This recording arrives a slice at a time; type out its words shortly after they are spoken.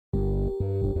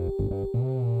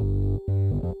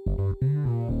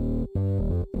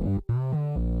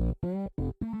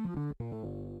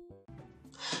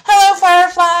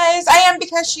butterflies! I am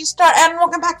Because She Star, and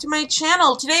welcome back to my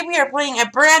channel. Today we are playing a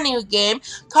brand new game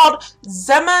called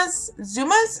Zuma's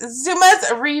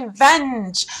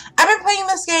Revenge. I've been playing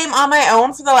this game on my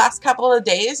own for the last couple of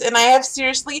days, and I have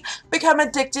seriously become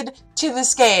addicted to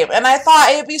this game. And I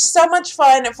thought it would be so much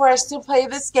fun for us to play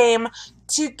this game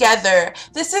together.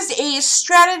 This is a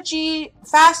strategy,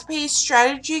 fast-paced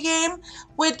strategy game,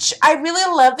 which I really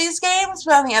love these games,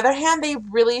 but on the other hand, they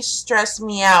really stress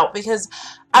me out because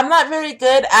I'm not very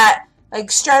good at like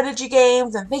strategy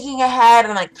games and thinking ahead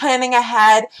and like planning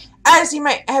ahead, as you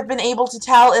might have been able to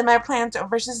tell in my Plants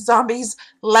vs. Zombies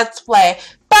Let's Play.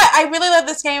 But I really love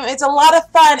this game. It's a lot of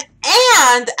fun,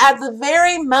 and at the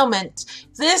very moment,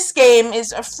 this game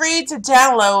is free to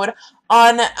download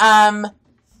on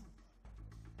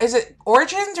is it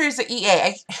Origins or is it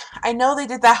EA? I know they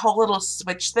did that whole little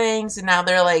switch thing, so now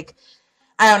they're like,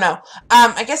 I don't know.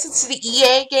 I guess it's the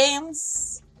EA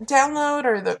games download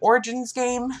or the Origins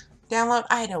game download.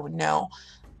 I don't know.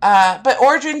 But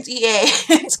Origins EA,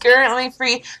 it's currently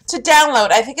free to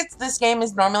download. I think this game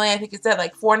is normally, I think it's at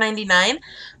like $4.99.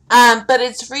 But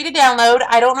it's free to download.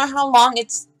 I don't know how long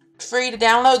it's free to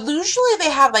download. Usually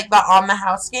they have like the on the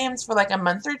house games for like a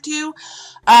month or two.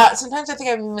 Sometimes I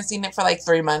think I've even seen it for like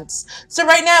 3 months. So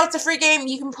right now it's a free game.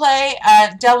 You can play,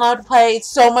 download, play. It's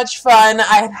so much fun.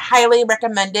 I highly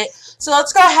recommend it. So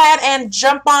let's go ahead and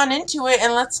jump on into it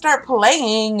and let's start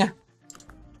playing.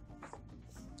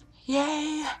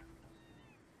 Yay.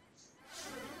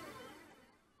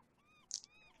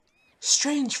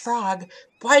 Strange frog,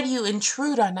 why do you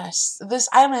intrude on us? This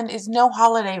island is no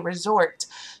holiday resort.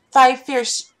 5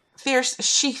 fierce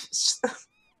chiefs,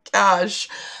 gosh,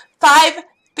 5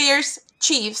 fierce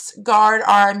chiefs guard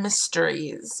our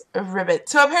mysteries. Ribbit.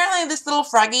 So apparently this little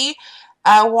froggy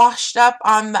washed up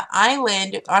on the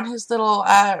island on his little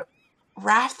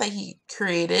raft that he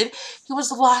created. He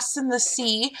was lost in the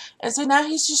sea, and so now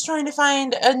he's just trying to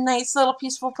find a nice little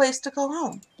peaceful place to go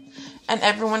home. And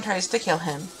everyone tries to kill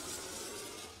him.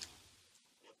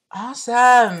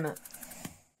 Awesome.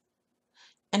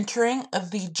 Entering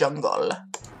the jungle.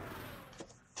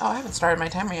 Oh, I haven't started my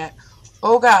timer yet.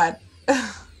 Oh god.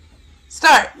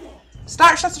 Start.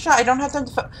 Shut the shot. I don't have time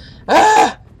to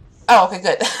Oh, okay,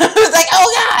 good. I was like,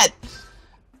 oh god.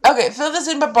 Okay, fill the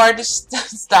Zuma bar to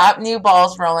stop new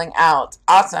balls rolling out.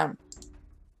 Awesome.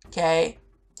 Okay.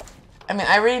 I mean,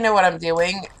 I already know what I'm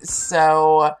doing,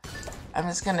 so I'm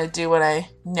just gonna do what I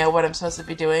know what I'm supposed to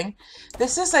be doing.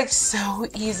 This is like so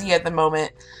easy at the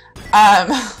moment.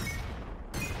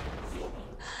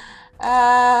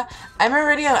 I'm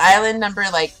already on island number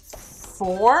like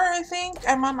 4, I think.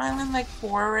 I'm on island like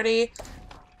 4 already.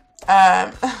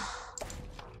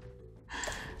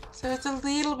 So it's a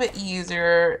little bit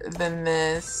easier than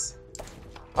this.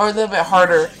 Or a little bit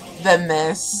harder than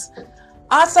this.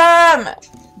 Awesome!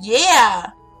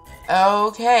 Yeah!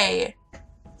 Okay.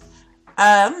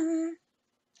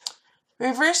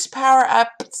 Reverse power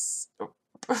up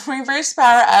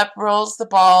rolls the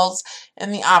balls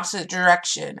in the opposite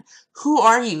direction. Who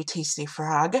are you, Tasty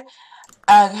Frog?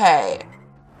 Okay.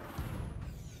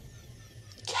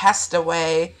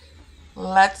 Castaway.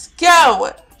 Let's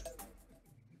go!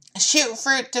 Shoot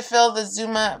fruit to fill the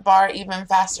Zuma bar even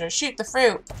faster. Shoot the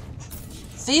fruit.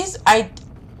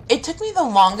 It took me the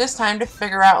longest time to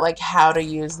figure out like how to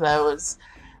use those.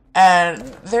 And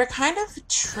they're kind of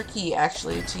tricky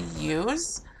actually to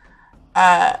use.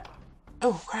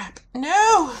 Oh crap.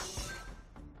 No!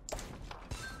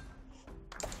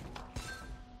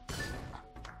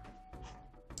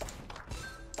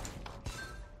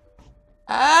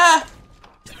 Ah!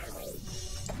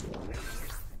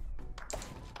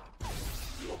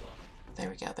 There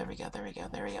we go, there we go, there we go,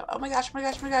 there we go. Oh my gosh, oh my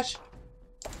gosh, oh my gosh.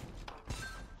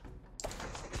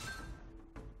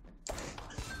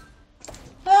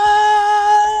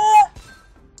 Ah!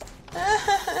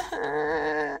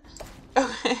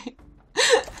 Okay.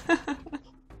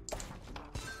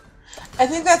 I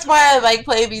think that's why I like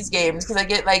play these games, because I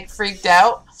get like freaked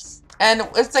out. And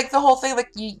it's like the whole thing, like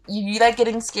you like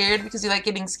getting scared because you like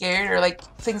getting scared, or like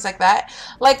things like that.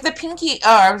 Like the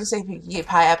I was gonna say Pinkie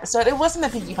Pie episode. It wasn't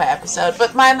the Pinkie Pie episode,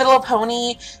 but My Little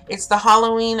Pony. It's the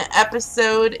Halloween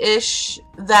episode-ish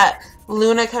that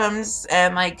Luna comes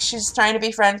and like she's trying to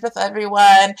be friends with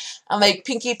everyone, and like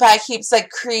Pinkie Pie keeps like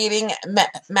creating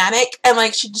manic, and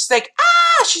like she just like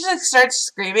she like starts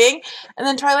screaming, and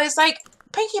then Twilight's like,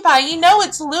 Pinkie Pie, you know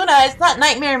it's Luna, it's not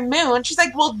Nightmare Moon. She's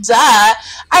like, well, duh.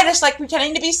 I just like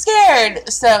pretending to be scared.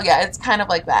 So, yeah, it's kind of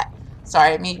like that.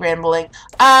 Sorry, me rambling.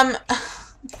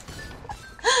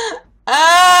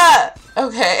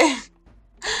 Okay.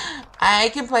 I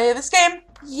can play this game.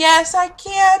 Yes, I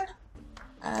can.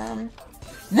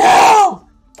 No!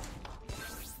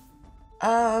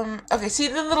 Okay, see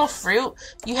the little fruit?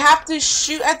 You have to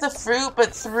shoot at the fruit,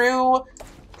 but through...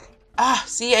 Ah,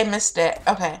 see, I missed it.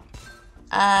 Okay.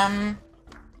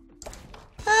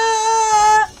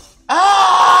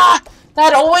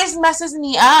 That always messes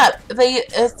me up.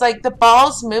 It's like the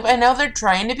balls move. I know they're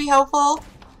trying to be helpful,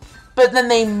 but then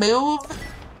they move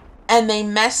and they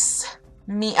mess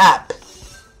me up.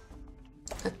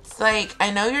 It's like,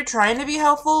 I know you're trying to be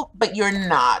helpful, but you're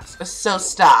not. So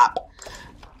stop.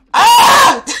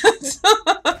 Ah!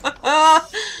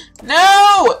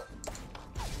 No!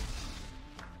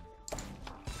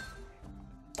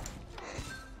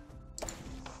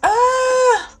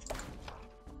 Ah!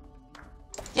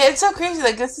 Yeah, it's so crazy.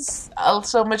 Like, this is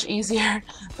so much easier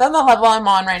than the level I'm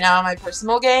on right now in my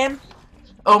personal game.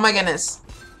 Oh my goodness.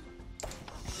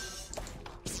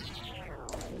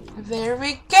 There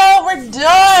we go. We're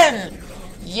done.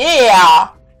 Yeah.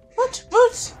 What?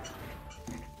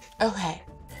 Okay.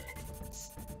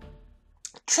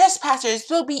 Trespassers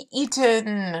will be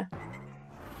eaten.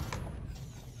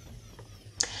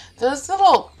 Those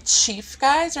little chief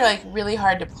guys are like really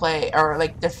hard to play or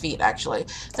like defeat actually.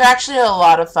 They're actually a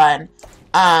lot of fun.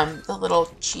 The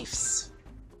little chiefs.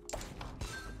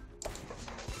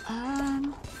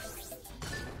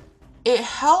 It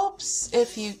helps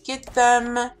if you get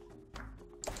them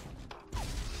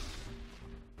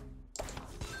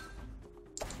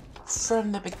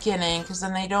from the beginning, because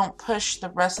then they don't push the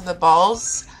rest of the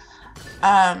balls.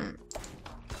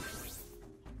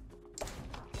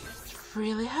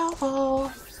 Really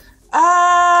helpful.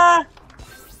 And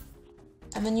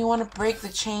then you want to break the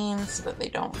chains so that they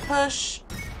don't push.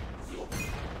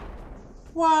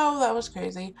 Wow, that was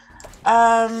crazy.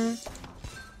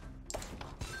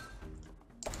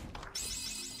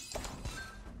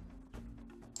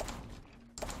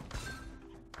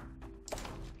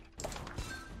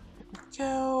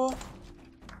 Go.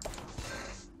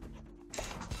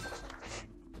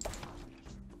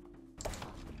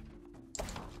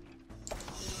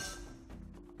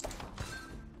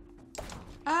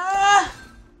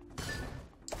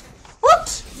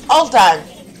 Whoops! All done.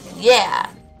 Yeah.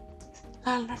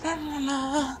 La, la, la, la,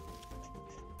 la.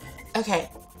 Okay.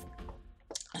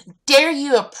 Dare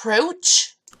you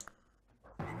approach?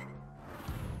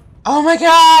 Oh my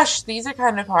gosh! These are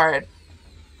kind of hard.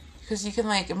 Because you can,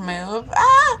 like, move.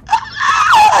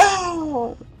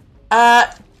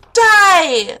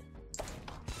 Die!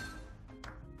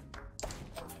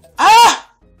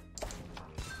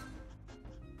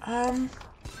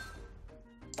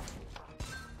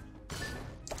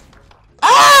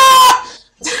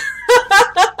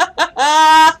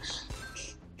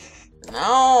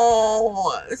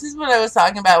 No! This is what I was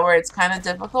talking about, where it's kind of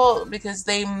difficult because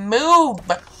they move.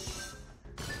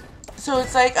 So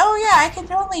it's like, oh yeah, I can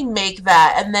totally make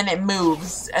that, and then it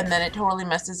moves, and then it totally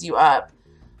messes you up.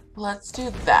 Let's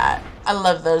do that. I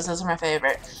love those. Those are my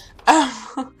favorite.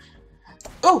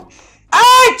 Oh,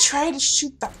 I tried to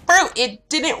shoot the fruit. It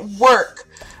didn't work.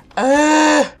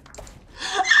 That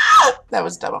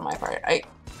was dumb on my part.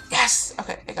 Yes.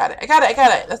 Okay, I got it. I got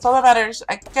it. That's all that matters.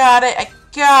 I got it.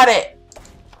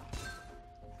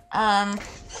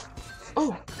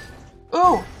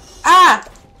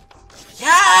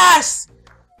 Yes!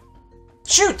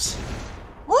 Shoot!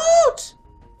 Woot!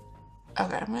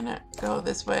 Okay, I'm gonna go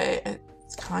this way.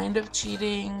 It's kind of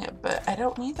cheating, but I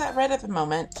don't need that right at the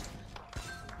moment.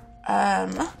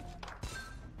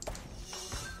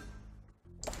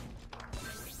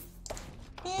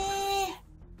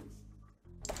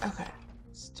 Okay,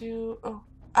 let's do, oh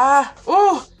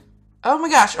my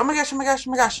gosh.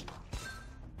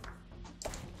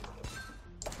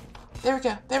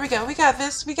 There we go. We got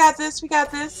this.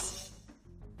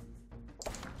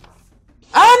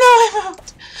 Oh no, I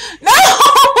moved. No!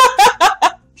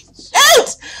 Shoot!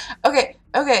 Okay.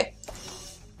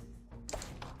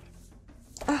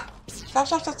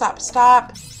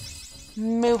 Stop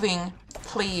moving,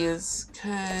 please,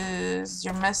 because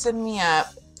you're messing me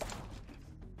up.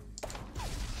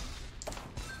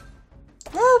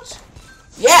 Woot!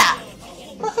 Yeah!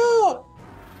 Woohoo!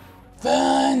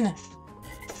 Fun!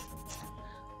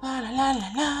 La la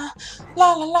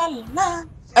la la la.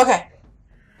 Okay.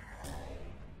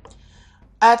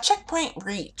 Checkpoint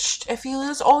reached. If you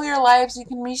lose all your lives, you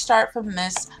can restart from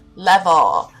this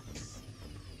level.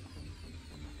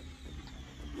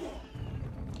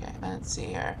 Okay, let's see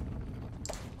here.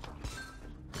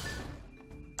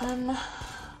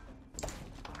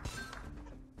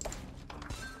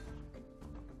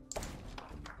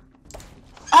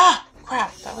 Ah!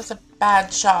 Crap, that was a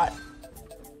bad shot.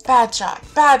 Bad shot.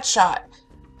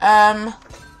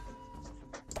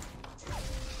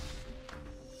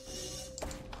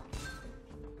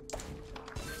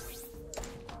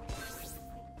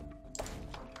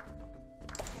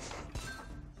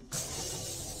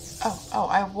 Oh,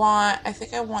 I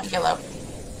think I want yellow.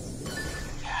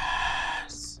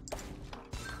 Yes.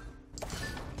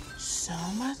 So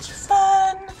much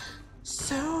fun.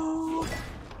 So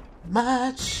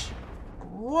much.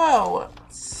 Whoa.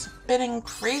 Spinning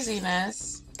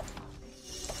craziness.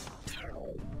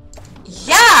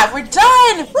 Yeah, we're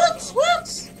done.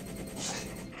 Whoops.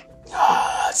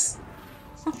 Yes.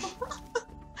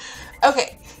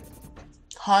 Okay.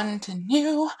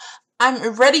 Continue.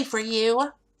 I'm ready for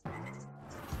you.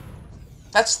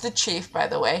 That's the chief, by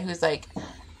the way, who's like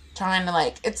trying to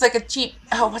like, it's like a cheap,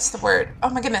 oh, what's the word? Oh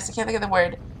my goodness, I can't think of the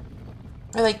word.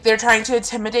 Or like they're trying to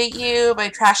intimidate you by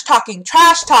trash talking.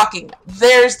 Trash talking.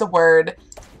 There's the word.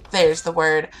 There's the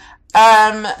word.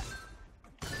 I'm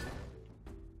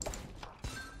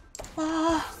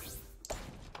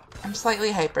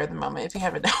slightly hyper at the moment, if you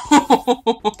haven't known.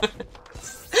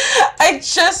 I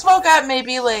just woke up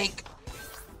maybe like,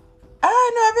 I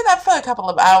don't know, I've been up for a couple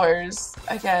of hours,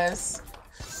 I guess.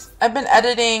 I've been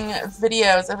editing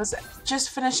videos. I was just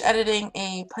finished editing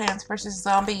a Plants vs.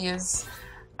 Zombies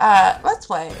Let's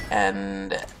Play,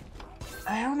 and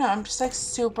I don't know, I'm just like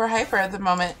super hyper at the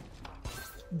moment.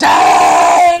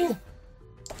 Dang!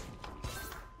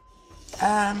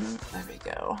 There we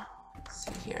go. Let's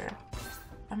see here.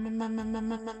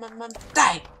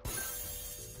 Die!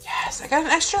 Yes, I got an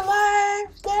extra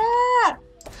life! Yeah!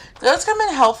 Those come in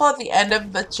helpful at the end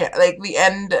of the the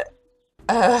end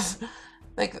of,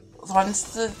 like,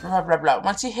 once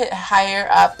you hit higher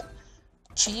up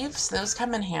chiefs, those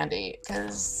come in handy,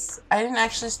 because I didn't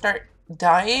actually start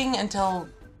dying until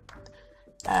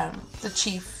the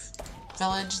chief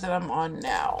village that I'm on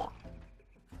now.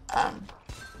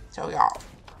 So yeah.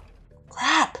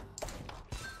 Crap!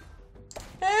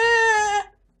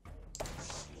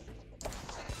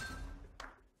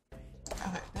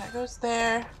 Okay, that goes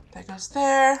there. That goes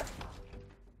there.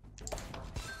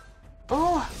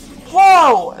 Oh,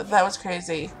 whoa! That was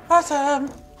crazy. Awesome.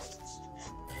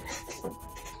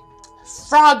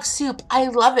 Frog soup. I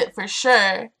love it for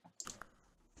sure.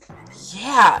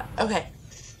 Yeah. Okay.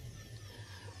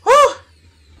 Whew.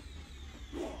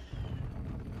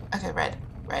 Okay, red.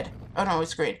 Red. Oh no,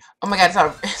 it's green. Oh my god,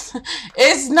 it's not.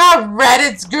 It's not red,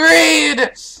 it's green!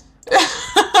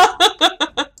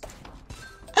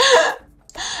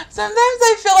 Sometimes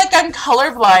I feel like I'm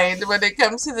colorblind when it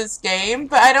comes to this game,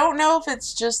 but I don't know if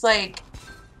it's just like,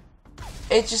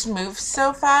 it just moves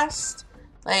so fast.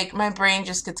 Like, my brain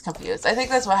just gets confused. I think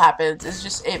that's what happens. It's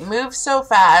just, it moves so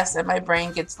fast and my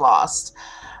brain gets lost.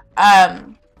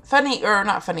 Funny, or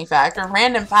not funny fact, or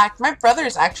random fact, my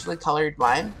brother's actually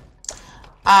colorblind.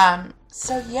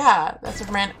 So yeah, that's a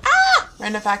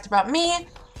random fact about me,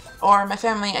 or my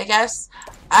family, I guess.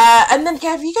 And then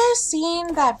have you guys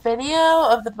seen that video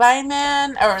of the blind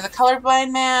man, or the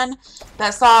colorblind man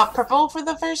that saw purple for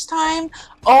the first time?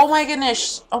 Oh my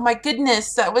goodness,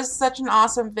 that was such an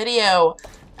awesome video.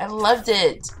 I loved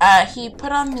it. He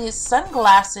put on these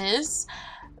sunglasses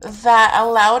that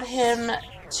allowed him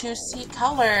to see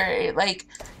color. Like,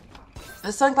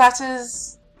 the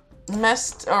sunglasses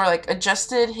messed, or like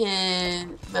adjusted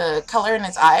the color in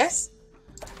his eyes.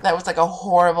 That was like a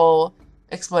horrible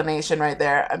explanation right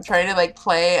there. I'm trying to like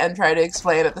play and try to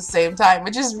explain at the same time,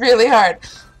 which is really hard.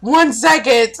 1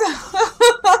 second.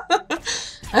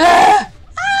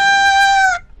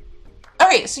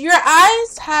 Okay, so your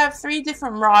eyes have 3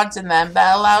 different rods in them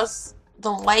that allows the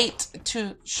light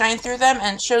to shine through them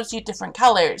and shows you different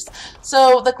colors.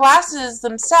 So the glasses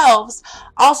themselves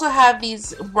also have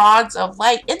these rods of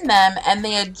light in them, and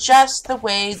they adjust the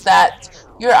way that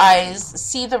your eyes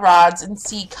see the rods and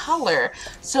see color.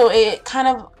 So it kind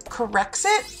of corrects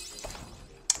it.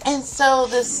 And so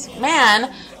this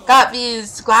man got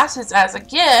these glasses as a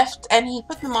gift, and he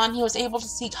put them on. He was able to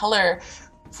see color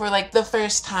for like the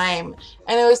first time,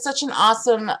 and it was such an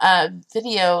awesome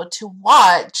video to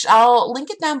watch. I'll link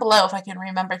it down below if I can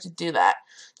remember to do that.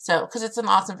 So, because it's an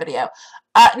awesome video.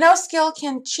 No skill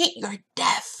can cheat your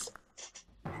death.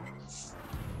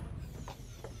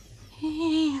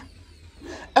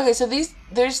 Okay, so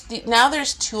now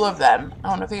there's 2 of them. I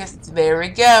don't know if you guys, there we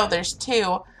go. There's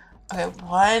 2. Okay,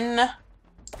 1.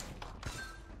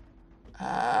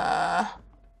 Oh.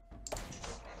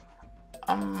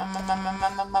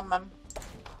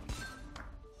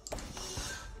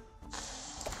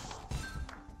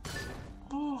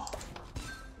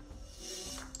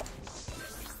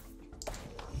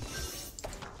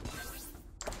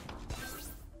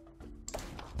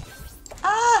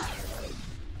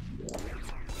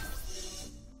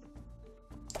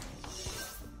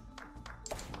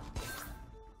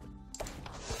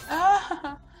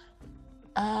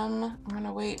 I'm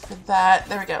gonna wait for that.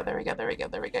 There we go, there we go, there we go,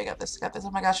 there we go. I got this, got this.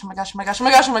 Oh my gosh, oh my gosh, oh my gosh, oh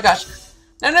my gosh, oh my gosh.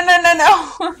 No, no, no, no,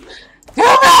 no.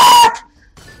 Go back!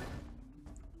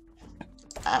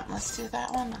 Let's do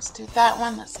that one, let's do that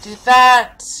one, let's do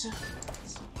that. Let's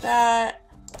do that.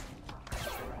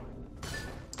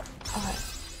 Okay.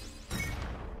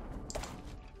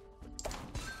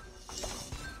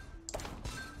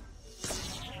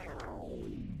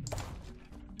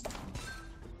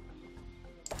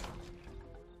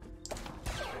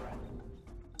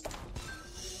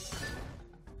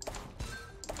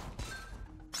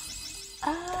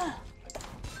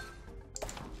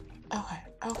 Okay,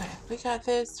 okay, we got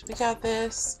this, we got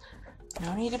this.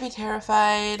 No need to be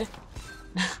terrified.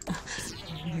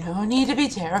 No need to be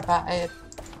terrified.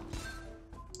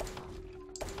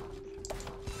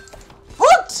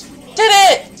 What? Did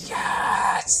it!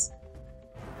 Yes!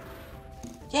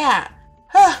 Yeah.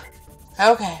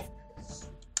 Okay.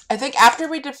 I think after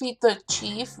we defeat the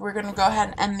chief, we're gonna go ahead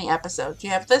and end the episode.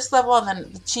 You have this level and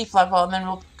then the chief level, and then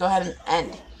we'll go ahead and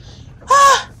end.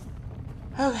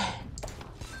 Okay.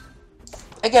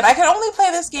 Again, I can only play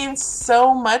this game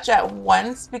so much at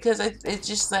once because it's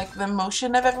just like the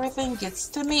motion of everything gets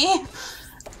to me.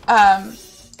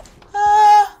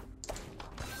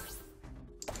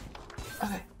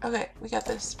 Okay, okay, we got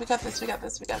this, we got this, we got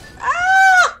this, we got this.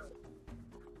 Ah!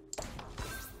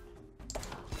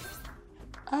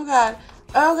 Oh god,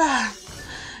 oh god.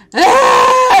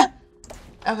 Ah!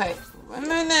 Okay, 1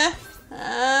 minute.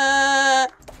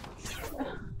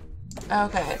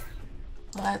 Okay.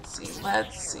 Let's see,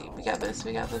 let's see. We got this,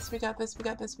 we got this, we got this, we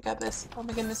got this, we got this. Oh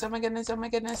my goodness, oh my goodness, oh my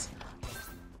goodness.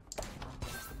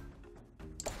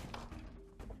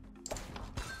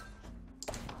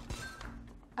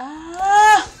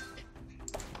 Ah!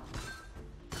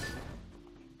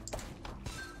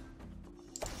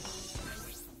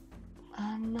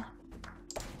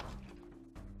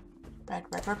 Red,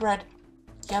 red, red, red.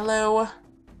 Yellow.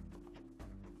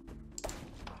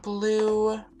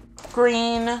 Blue.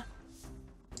 Green.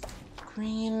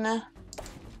 Green,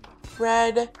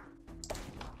 red,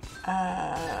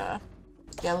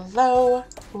 yellow,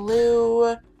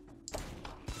 blue.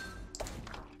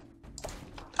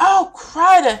 Oh,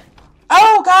 crud!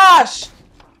 Oh, gosh!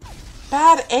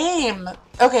 Bad aim.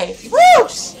 Okay,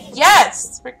 woot!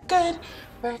 Yes! We're good.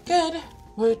 We're good.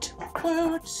 Woot,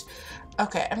 woot.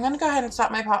 Okay, I'm gonna go ahead and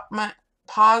stop my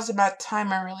pause my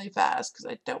timer really fast because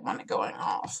I don't want it going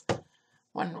off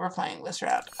when we're playing this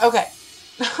round. Okay.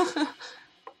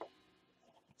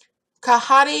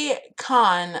 Kahati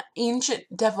Khan, ancient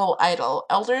devil idol.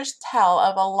 Elders tell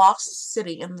of a lost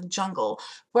city in the jungle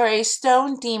where a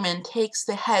stone demon takes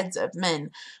the heads of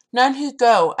men. None who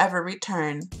go ever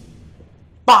return.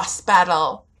 Boss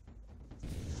battle.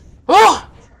 Oh!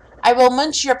 I will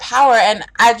munch your power and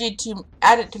add it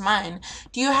to mine.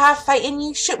 Do you have fight in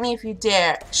you? Shoot me if you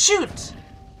dare. Shoot!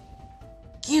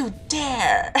 You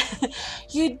dare!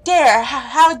 You dare!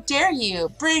 How dare you?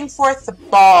 Bring forth the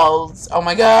balls! Oh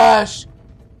my gosh!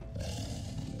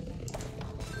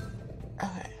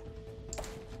 Okay.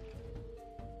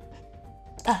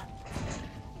 Ah.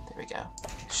 There we go.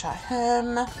 Shot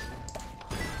him.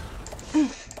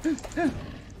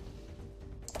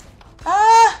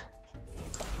 Ah!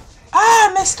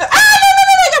 Ah, Mr. Ah!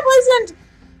 No, I got poisoned!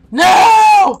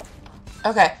 No!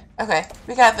 Okay, okay.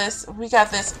 We got this. We got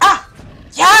this. Ah!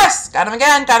 Yes! Got him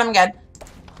again, got him again.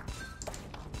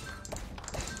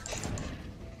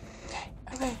 Okay,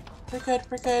 okay. We're good,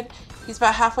 we're good. He's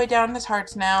about halfway down his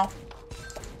hearts now.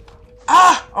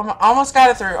 Ah! Almost got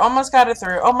it through, almost got it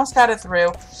through, almost got it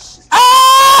through.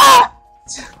 Ah!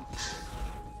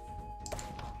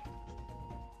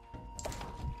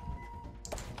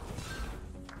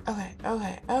 Okay,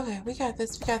 okay, okay. We got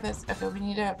this, we got this. Okay, we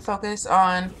need to focus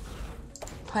on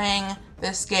playing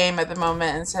this game at the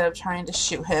moment instead of trying to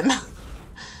shoot him.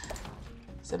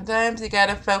 Sometimes you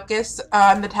gotta focus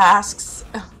on the tasks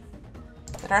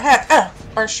that are ahead.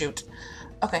 Or shoot.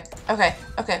 Okay, okay,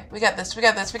 okay. We got this, we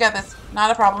got this, we got this.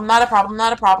 Not a problem, not a problem,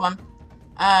 not a problem.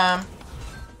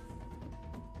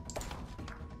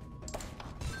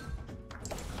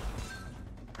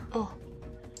 Oh.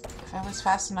 If I was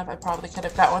fast enough, I probably could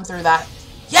have got one through that.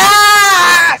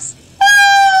 Yes!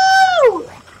 Woo!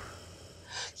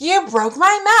 You broke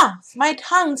my mouth. My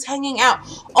tongue's hanging out.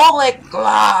 All like,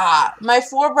 blah. My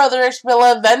forebrothers will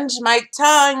avenge my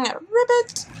tongue.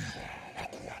 Ribbit.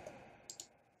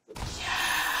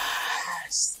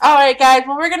 Yes. Alright, guys.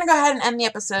 Well, we're going to go ahead and end the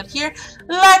episode here.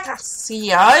 Like I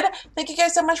said. Thank you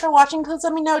guys so much for watching. Please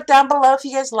let me know down below if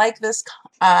you guys like this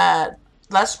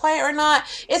Let's Play or not.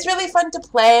 It's really fun to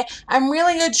play. I'm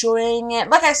really enjoying it.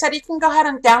 Like I said, you can go ahead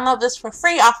and download this for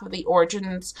free off of the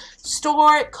Origins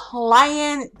store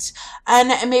client,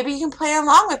 and maybe you can play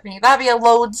along with me. That'd be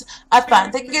loads of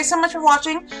fun. Thank you guys so much for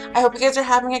watching. I hope you guys are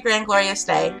having a grand, glorious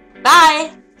day.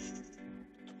 Bye!